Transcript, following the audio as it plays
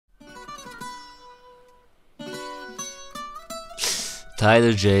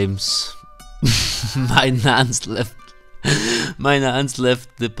Tyler James. Mein Hans left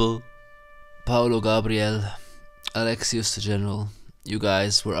nipple. Paulo Gabriel. Alexius the General. You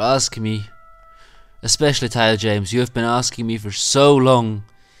guys were asking me, especially Tyler James, you have been asking me for so long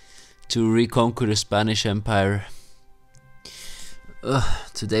to reconquer the Spanish Empire.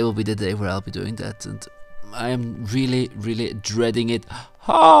 Today will be the day where I'll be doing that, and I am really dreading it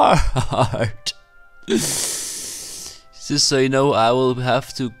hard. Just so you know, I will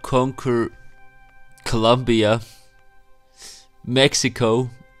have to conquer Colombia, Mexico,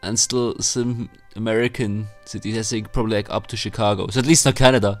 and still some American cities. I think probably like up to Chicago, so at least not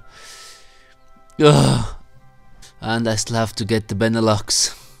Canada. Ugh. And I still have to get the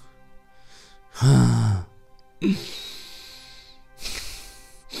Benelux. I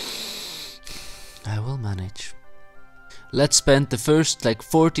will manage. Let's spend the first like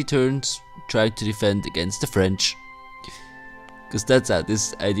 40 turns trying to defend against the French, because that's how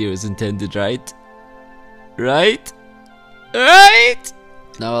this idea is intended, right? Right?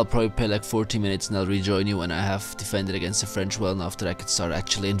 Now I'll probably play like 40 minutes and I'll rejoin you when I have defended against the French well enough that I can start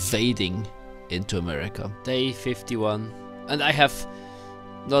actually invading into America. Day 51, and I have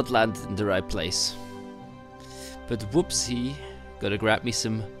not landed in the right place. But whoopsie, gotta grab me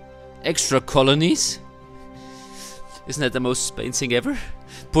some extra colonies. Isn't that the most Spain thing ever?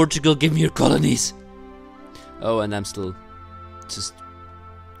 Portugal, give me your colonies. Oh, and I'm still just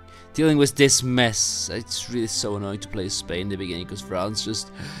dealing with this mess. It's really so annoying to play Spain in the beginning, because France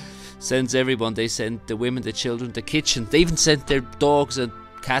just sends everyone. They send the women, the children, the kitchen. They even sent their dogs and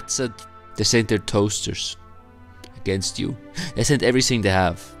cats, and they sent their toasters against you. They sent everything they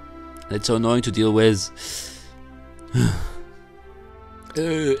have. And it's so annoying to deal with.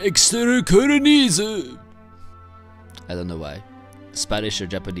 Extra colonies. I don't know why. Spanish or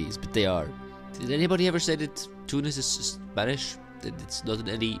Japanese, but they are. Did anybody ever say that Tunis is Spanish? That it's not in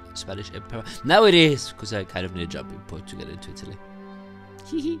any Spanish empire? Now it is, because I kind of need a jumping point to get into Italy.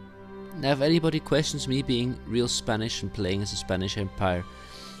 Now if anybody questions me being real Spanish and playing as a Spanish empire,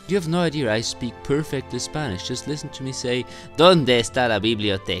 you have no idea I speak perfectly Spanish. Just listen to me say, ¿Dónde está la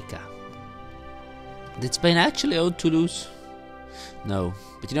biblioteca? Did Spain actually own Toulouse? No,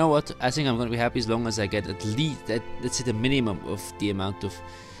 but you know what? I think I'm going to be happy as long as I get at least, let's say, the minimum of the amount of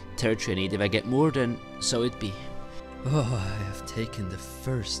territory I need. If I get more, then so it be. Oh, I have taken the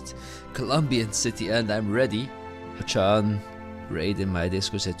first Colombian city and I'm ready. Chan, raid in my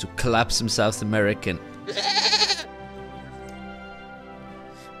discourse said to collapse some South American.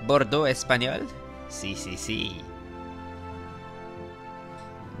 Bordeaux Español? Sí.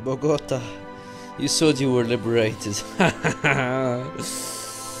 Bogota. You thought you were liberated.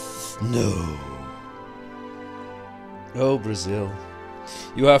 No. Oh, Brazil.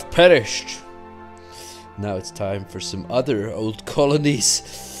 You have perished. Now it's time for some other old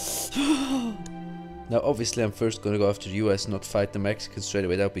colonies. Now, obviously, I'm first gonna go after the US, not fight the Mexicans straight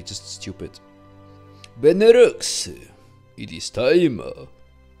away. That would be just stupid. Benelux. It is time.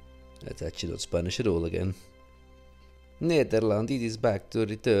 That's actually not Spanish at all again. Netherlands, it is back to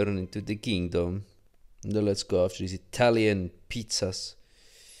return into the kingdom. Now let's go after these Italian pizzas.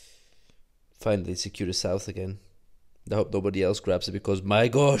 Finally secure the south again. I hope nobody else grabs it, because my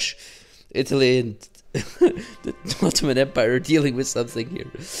gosh, Italy and the Ottoman Empire are dealing with something here.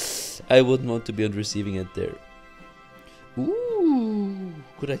 I wouldn't want to be on the receiving end there. Ooh,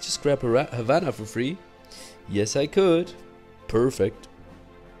 could I just grab Havana for free? Yes, I could. Perfect.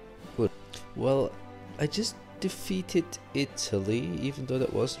 Good. Well, I just defeated Italy, even though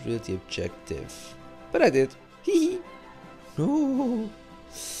that wasn't really the objective. But I did. Hee. No.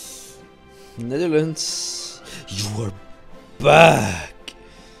 Netherlands, you are back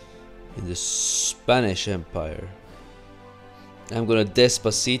in the Spanish Empire. I'm gonna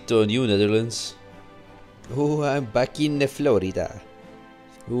Despacito on you, Netherlands. Oh, I'm back in Florida.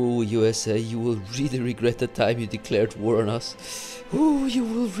 Oh, USA, you will really regret the time you declared war on us. Oh, you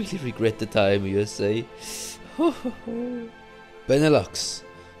will really regret the time, USA. Benelux,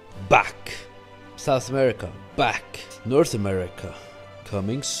 back. South America, back. North America,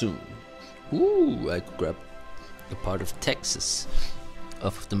 coming soon. Ooh, I could grab a part of Texas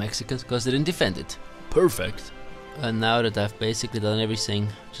off of the Mexicans because they didn't defend it. Perfect. And now that I've basically done everything,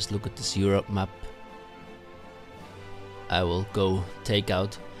 just look at this Europe map. I will go take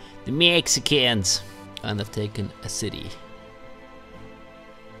out the Mexicans. And I've taken a city.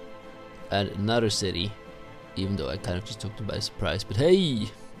 And another city. Even though I kind of just took them by surprise. But hey!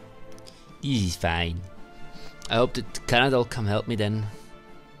 This is fine. I hope that Canada will come help me then.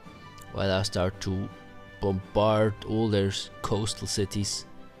 While I start to bombard all their coastal cities.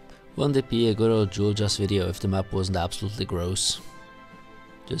 Wouldn't it be a good old juljas video if the map wasn't absolutely gross?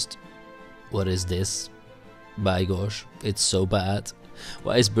 Just, what is this? My gosh, it's so bad.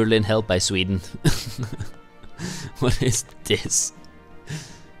 Why is Berlin held by Sweden? What is this?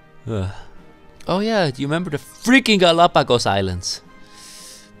 Oh yeah, do you remember the freaking Galapagos Islands?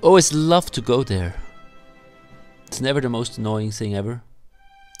 Always love to go there. It's never the most annoying thing ever.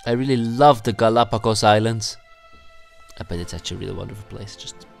 I really love the Galapagos Islands. I bet it's actually a really wonderful place.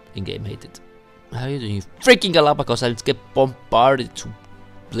 Just in-game hate it. How are you doing? You freaking Galapagos Islands get bombarded to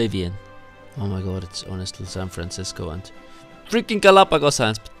oblivion. Oh my god, it's honestly San Francisco and freaking Galapagos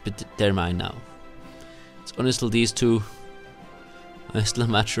Islands, but they're mine now. It's honestly these two. It's still a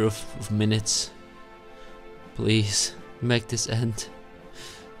matter of minutes. Please, make this end.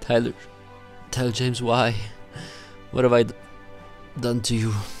 Tyler, tell James why. What have I done to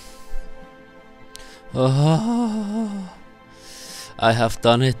you? Oh, I have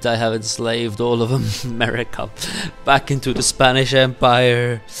done it. I have enslaved all of America back into the Spanish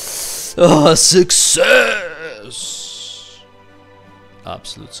Empire. Oh, success!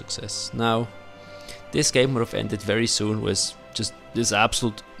 Absolute success. Now, this game would have ended very soon with just this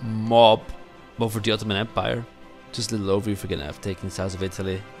absolute mob over the Ottoman Empire. Just a little overview again. I've taken the south of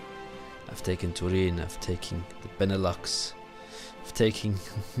Italy. I've taken Turin. I've taken the Benelux. I've taken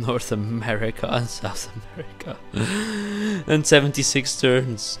North America and South America. And 76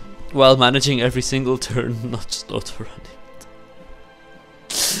 turns. While managing every single turn, not just auto-running.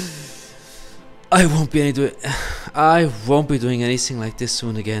 I won't be doing anything like this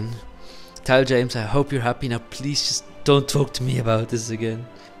soon again. Tell James, I hope you're happy now. Please just don't talk to me about this again.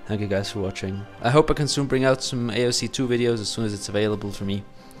 Thank you guys for watching. I hope I can soon bring out some AOC 2 videos as soon as it's available for me.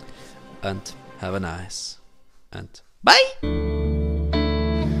 And have a nice and bye.